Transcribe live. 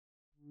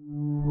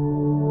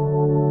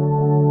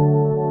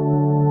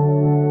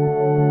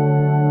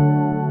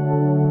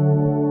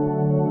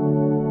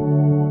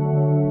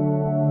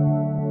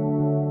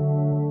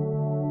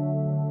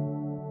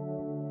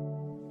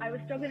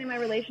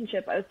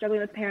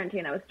struggling with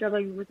parenting. I was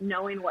struggling with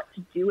knowing what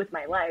to do with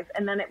my life.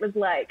 And then it was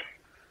like,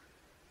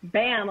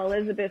 bam,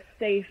 Elizabeth's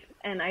safe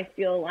and I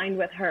feel aligned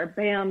with her.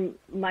 Bam,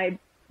 my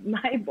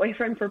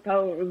boyfriend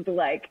proposed.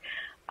 Like,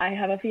 I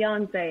have a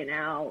fiance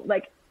now.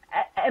 Like,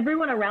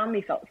 everyone around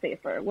me felt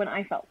safer when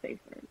I felt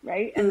safer,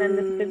 right? And then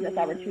this business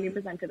opportunity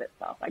presented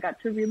itself. I got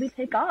to really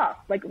take off,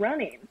 like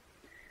running.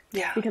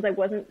 Yeah. Because I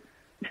wasn't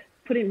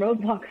putting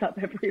roadblocks up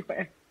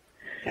everywhere.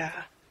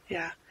 Yeah.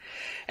 Yeah.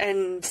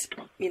 And,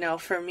 you know,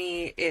 for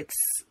me, it's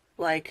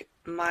like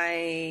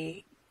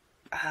my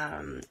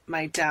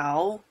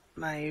Tao,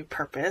 my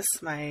purpose,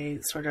 my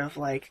sort of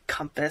like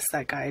compass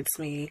that guides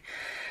me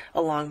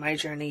along my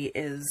journey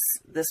is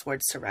this word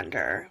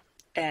surrender.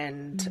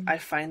 And I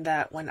find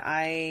that when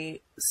I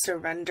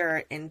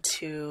surrender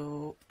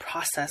into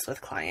process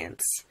with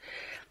clients,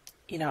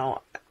 you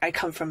know, I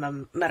come from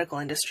a medical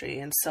industry,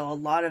 and so a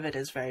lot of it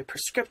is very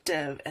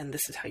prescriptive, and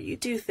this is how you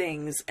do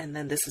things, and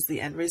then this is the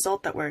end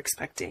result that we're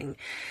expecting.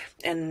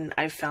 And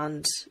I've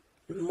found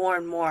more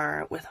and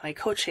more with my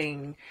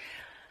coaching,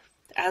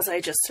 as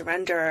I just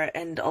surrender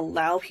and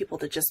allow people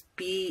to just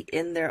be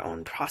in their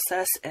own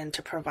process and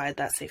to provide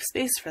that safe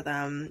space for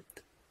them,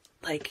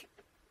 like,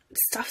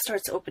 stuff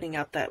starts opening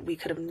up that we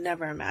could have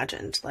never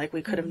imagined. Like,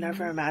 we could have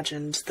never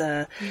imagined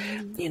the,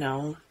 you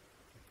know,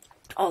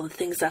 all the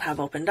things that have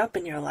opened up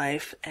in your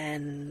life.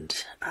 And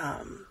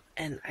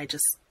I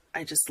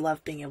just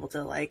love being able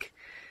to like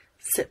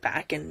sit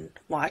back and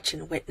watch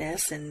and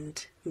witness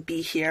and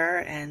be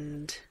here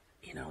and,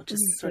 you know,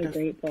 just sort of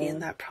be in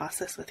that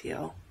process with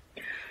you.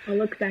 I'll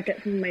look back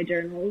at some of my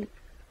journals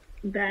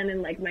then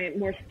and like my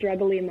more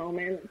struggly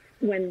moments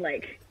when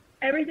like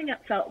everything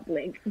felt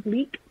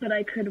bleak, but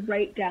I could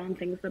write down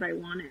things that I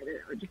wanted.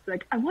 It was just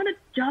like, I want a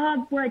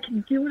job where I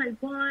can do what I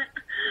want.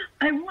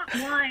 I want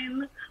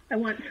wine. I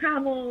want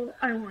travel.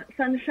 I want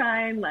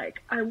sunshine.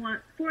 Like, I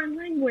want foreign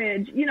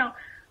language. You know,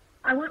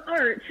 I want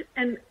art.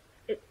 And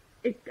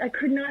I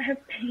could not have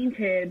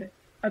painted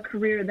a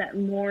career that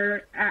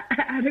more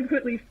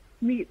adequately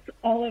meets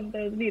all of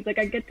those needs. Like,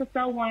 I get to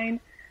sell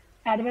wine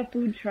out of a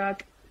food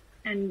truck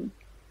and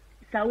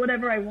sell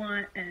whatever I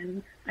want,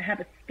 and I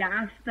have a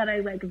staff that I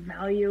like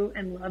value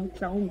and love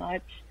so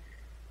much.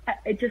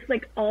 It just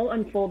like all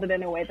unfolded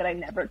in a way that I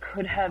never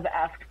could have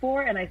asked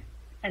for, and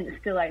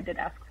still I did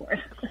ask for it.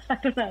 I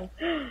don't know.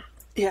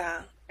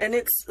 Yeah, and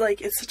it's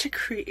like it's such a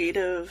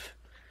creative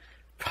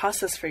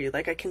process for you.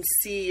 Like, I can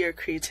see your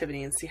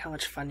creativity and see how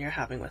much fun you're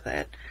having with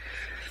it.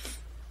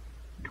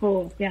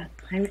 Cool. Yeah,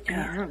 I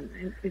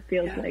am. It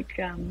feels like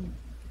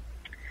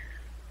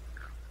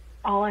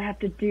all I have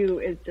to do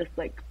is just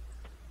like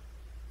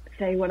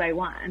say what I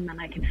want and then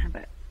I can have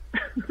it.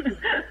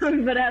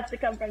 But it has to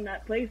come from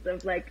that place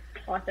of like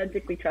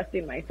authentically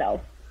trusting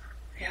myself.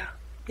 Yeah.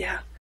 Yeah.